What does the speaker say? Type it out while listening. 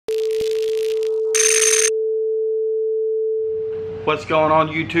What's going on,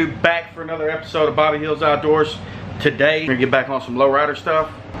 YouTube? Back for another episode of Bobby Hills Outdoors. Today, we're gonna get back on some Lowrider stuff.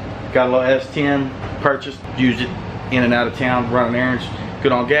 Got a little S10 purchased, used it in and out of town, running errands,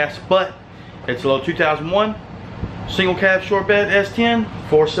 good on gas, but it's a little 2001 single cab short bed S10,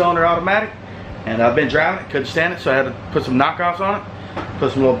 4-cylinder automatic, and I've been driving it, couldn't stand it, so I had to put some knockoffs on it.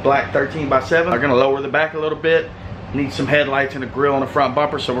 Put some little black 13x7. I'm gonna lower the back a little bit. Need some headlights and a grill on the front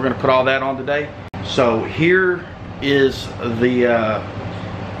bumper, so we're gonna put all that on today. So here is the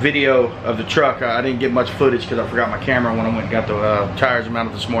video of the truck. I didn't get much footage because I forgot my camera when I went and got the tires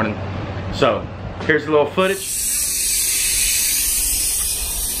mounted this morning. So here's the little footage.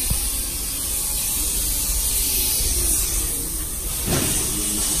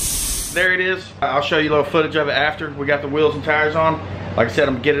 There it is. I'll show you a little footage of it after we got the wheels and tires on. Like I said,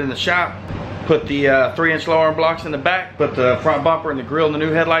 I'm gonna get it in the shop. Put the 3-inch lowering blocks in the back. Put the front bumper and the grill and the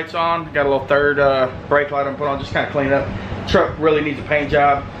new headlights on. Got a little third brake light I'm put on, just kind of clean it up. Truck really needs a paint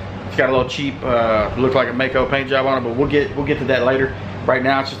job. It's got a little cheap, look like a Mako paint job on it, but we'll get to that later. Right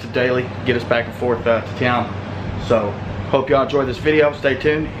now it's just a daily, get us back and forth to town. So hope y'all enjoy this video. Stay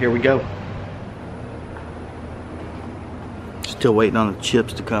tuned. Here we go. Still waiting on the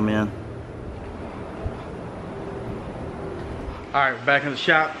chips to come in. All right, we're back in the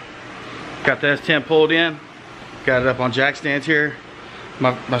shop. Got the S10 pulled in. Got it up on jack stands here.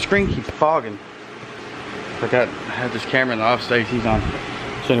 My screen keeps fogging. I had this camera in the off stage he's on.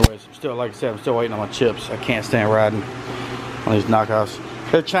 So anyways, I'm still, like I said, I'm still waiting on my chips. I can't stand riding on these knockoffs.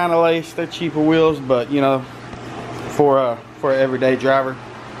 They're China lace, they're cheaper wheels, but you know, for an everyday driver,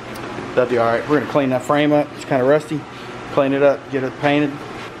 that'll be all right. We're gonna clean that frame up. It's kind of rusty. Clean it up, get it painted.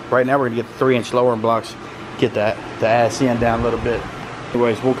 Right now we're gonna get the 3-inch lowering blocks. Get the ass end down a little bit.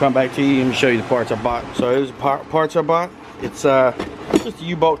 Anyways, we'll come back to you and show you the parts I bought. So here's the parts I bought. It's just a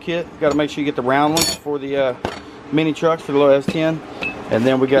U-bolt kit. Got to make sure you get the round ones for the mini trucks for the little S10. And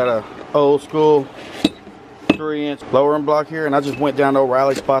then we got a old school 3-inch lowering block here. And I just went down to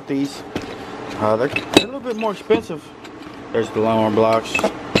O'Reilly's, bought these. They're a little bit more expensive. There's the lowering blocks.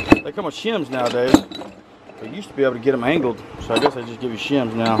 They come with shims nowadays. They used to be able to get them angled, so I guess they just give you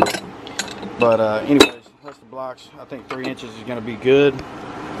shims now. But anyways, that's the blocks. I think 3 inches is going to be good.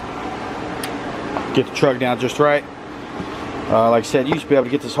 Get the truck down just right. Like I said, you used to be able to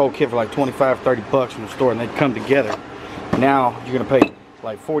get this whole kit for like 25, 30 bucks from the store, and they'd come together. Now you're going to pay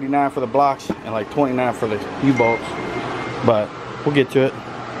like 49 for the blocks and like 29 for the U-bolts. But we'll get to it.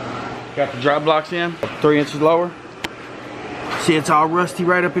 Got the drop blocks in, 3 inches lower. See, it's all rusty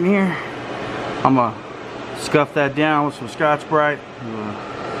right up in here. I'm going to scuff that down with some Scotch-Brite.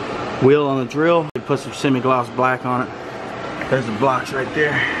 Wheel on the drill. Put some semi-gloss black on it. There's the blocks right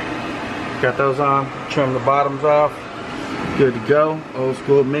there. Got those on. Trim the bottoms off. Good to go. Old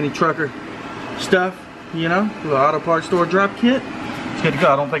school mini trucker stuff. You know, the auto parts store drop kit. It's good to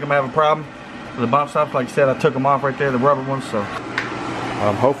go. I don't think I'm gonna have a problem with the bump stops. Like I said, I took them off right there, the rubber ones. So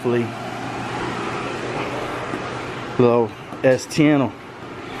hopefully, little S10 will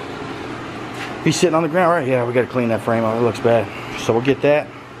be sitting on the ground, right? Yeah, we got to clean that frame up. It looks bad. So we'll get that.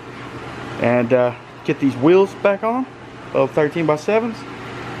 And get these wheels back on, little 13x7s.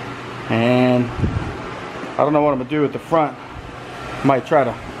 And I don't know what I'm gonna do with the front. Might try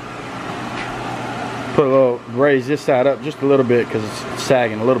to put a little, raise this side up just a little bit because it's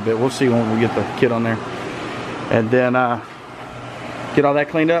sagging a little bit. We'll see when we get the kit on there. And then get all that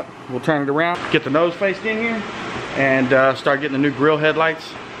cleaned up. We'll turn it around, get the nose faced in here, and start getting the new grill headlights,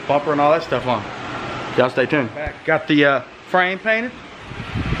 bumper, and all that stuff on. Y'all stay tuned. Got the frame painted.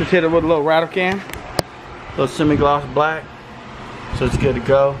 Just hit it with a little rattle can, a little semi-gloss black, so it's good to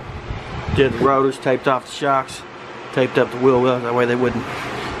go. Did the rotors, taped off the shocks, taped up the wheel wells, that way they wouldn't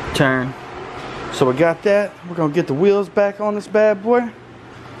turn. So we got that. We're gonna get the wheels back on this bad boy.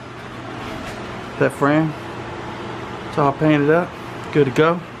 That frame, it's all painted up, good to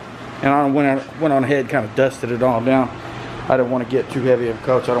go. And I went on ahead and kind of dusted it all down. I didn't want to get too heavy of a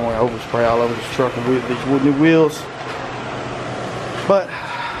coat, so I don't want to overspray all over this truck with these new wheels. But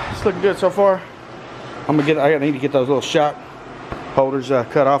it's looking good so far. I need to get those little shock holders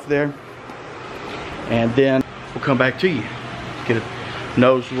cut off there, and then we'll come back to you. Get it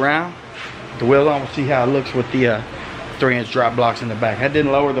nose around, the wheel on. We'll see how it looks with the 3-inch drop blocks in the back. I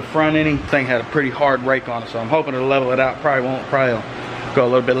didn't lower the front any. Thing had a pretty hard rake on it, so I'm hoping to level it out. Probably won't. Probably will go a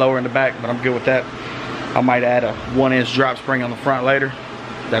little bit lower in the back, but I'm good with that. I might add a 1-inch drop spring on the front later.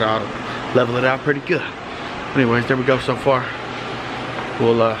 That ought to level it out pretty good. Anyways, there we go so far.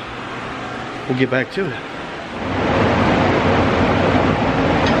 We'll get back to it.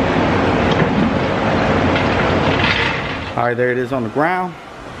 All right, there it is on the ground.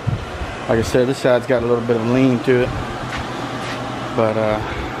 Like I said, this side's got a little bit of lean to it. But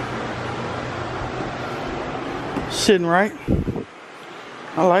sitting right.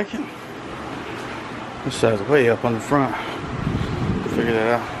 I like it. This side's way up on the front. Figure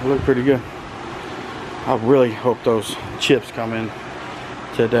that out. It looked pretty good. I really hope those chips come in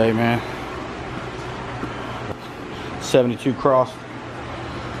today, man. 72 cross.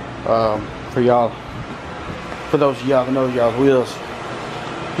 For y'all, for those of y'all that know y'all's wheels,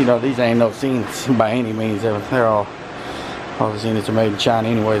 you know these ain't no Zeniths by any means. They're all the Zeniths are made in China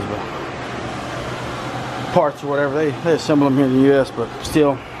anyways, but parts or whatever, they assemble them here in the US, but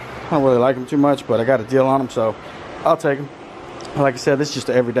still I don't really like them too much, but I got a deal on them, so I'll take them. Like I said, this is just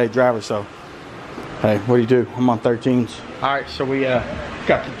an everyday driver, so hey, what do you do? I'm on 13s. All right, so we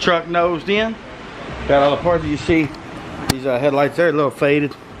got the truck nosed in, got all the parts that you see. These headlights, they're a little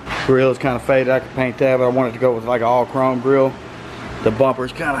faded. Grill is kind of faded. I could paint that, but I wanted to go with like an all chrome grill. The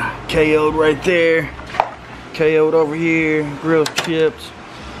bumper's kind of KO'd right there, KO'd over here. Grill's chips.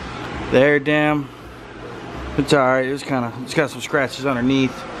 The air dam, it's all right. It's got some scratches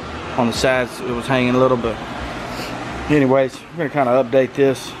underneath on the sides. It was hanging a little bit. Anyways, I'm gonna kind of update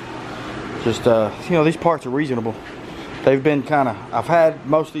this. Just you know, these parts are reasonable. They've been I've had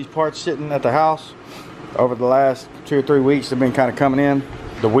most of these parts sitting at the house over the last 2 or 3 weeks. They've been kind of coming in.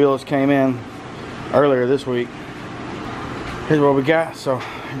 The wheels came in earlier this week. Here's what we got. So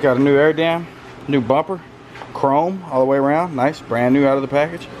we got a new air dam, new bumper, chrome all the way around, nice, brand new out of the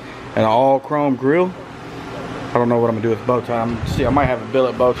package, and an all chrome grill. I don't know what I'm gonna do with the bow tie. See, I might have a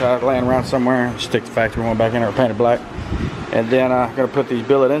billet bow tie laying around somewhere. Stick the factory one back in there or paint it black. And then I'm gonna put these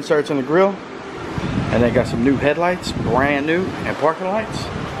billet inserts in the grill. And then got some new headlights, brand new, and parking lights.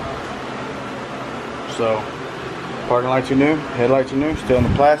 So parking lights are new, headlights are new, still in the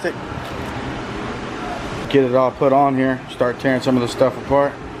plastic. Get it all put on here, start tearing some of the stuff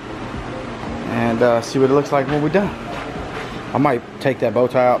apart, and see what it looks like when we're done. I might take that bow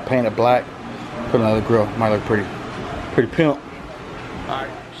tie out, paint it black, put another grill. Might look pretty pimp. Alright,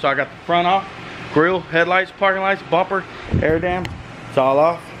 so I got the front off, grill, headlights, parking lights, bumper, air dam. It's all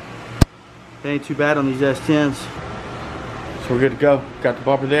off. They ain't too bad on these S10s. So we're good to go. Got the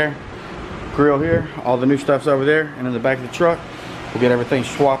bumper there. Grill here, all the new stuff's over there, and in the back of the truck we'll get everything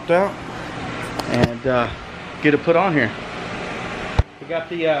swapped out and get it put on here. We got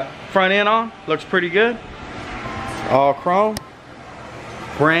the front end on, looks pretty good, all chrome,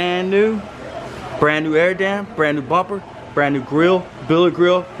 brand new air dam, brand new bumper, brand new grill, billet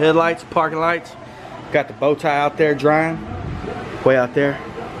grill, headlights, parking lights. Got the bow tie out there drying, way out there.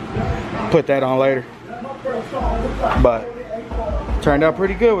 Put that on later, but turned out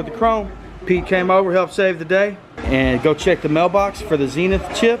pretty good with the chrome. Pete came over, helped save the day. And go check the mailbox for the Zenith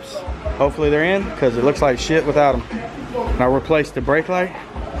chips. Hopefully they're in, because it looks like shit without them. And I replaced the brake light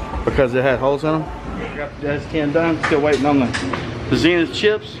because it had holes in them. Got the S10 done, still waiting on the Zenith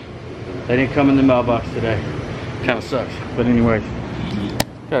chips. They didn't come in the mailbox today. Kind of sucks, but anyways.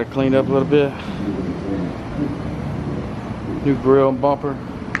 Got it cleaned up a little bit. New grill and bumper,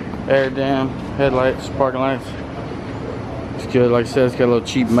 air dam, headlights, parking lights. It's good. Like I said, it's got a little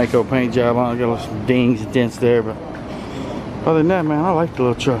cheap Mako paint job on it. Got some dings and dents there, but other than that, man, I like the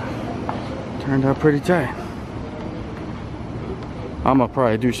little truck. Turned out pretty tight. I'm gonna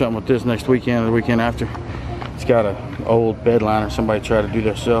probably do something with this next weekend or the weekend after. It's got an old bed liner somebody tried to do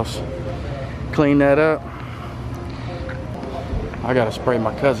themselves. Clean that up. I gotta spray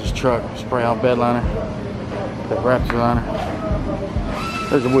my cousin's truck. Spray out bed liner, the Raptor liner.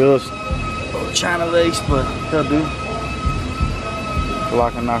 There's the wheels, China lace, but they'll do.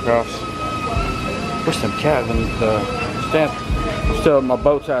 Lock and knockoffs. Wish them cabs and the stand. Still, my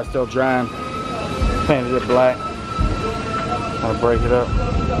bow tie's still drying. Painted it black. I'll break it up.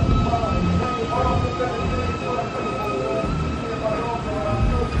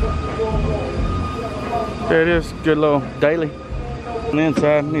 There it is. Good little daily. On the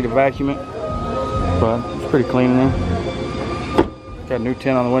inside, need to vacuum it, but it's pretty clean in there. Got a new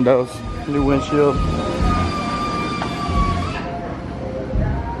tint on the windows, new windshield.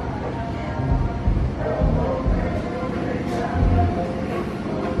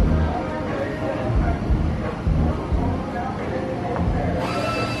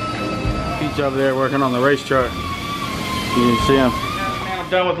 Over there working on the race truck. You can see him. Man, I'm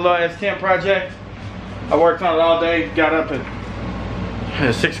done with the little S10 project. I worked on it all day. Got up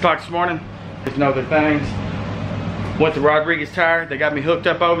at 6 o'clock this morning. There's other things. Went to Rodriguez Tire. They got me hooked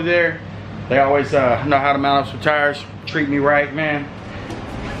up over there. They always know how to mount up some tires. Treat me right, man.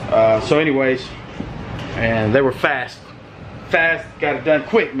 So anyways, and they were fast. Got it done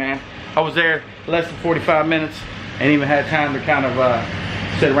quick, man. I was there less than 45 minutes and even had time to kind of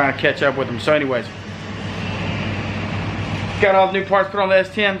sit around and catch up with them. So anyways, Got all the new parts put on the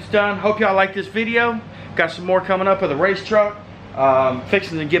S10. It's done. Hope y'all like this video. Got some more coming up with the race truck.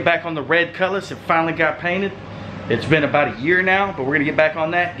 Fixing to get back on the red colors. It finally got painted. It's been about a year now, but we're gonna get back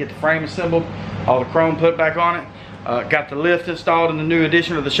on that, get the frame assembled, all the chrome put back on it. Got the lift installed in the new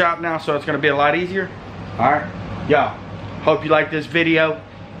addition of the shop now, so it's gonna be a lot easier. All right, y'all, hope you like this video.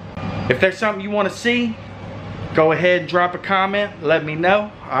 If there's something you wanna see, go ahead and drop a comment, let me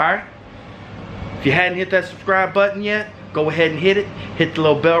know, all right? If you hadn't hit that subscribe button yet, go ahead and hit it. Hit the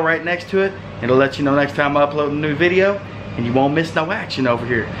little bell right next to it. It'll let you know next time I upload a new video, and you won't miss no action over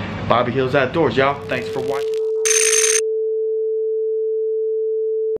here. Bobby Hills Outdoors, y'all. Thanks for watching.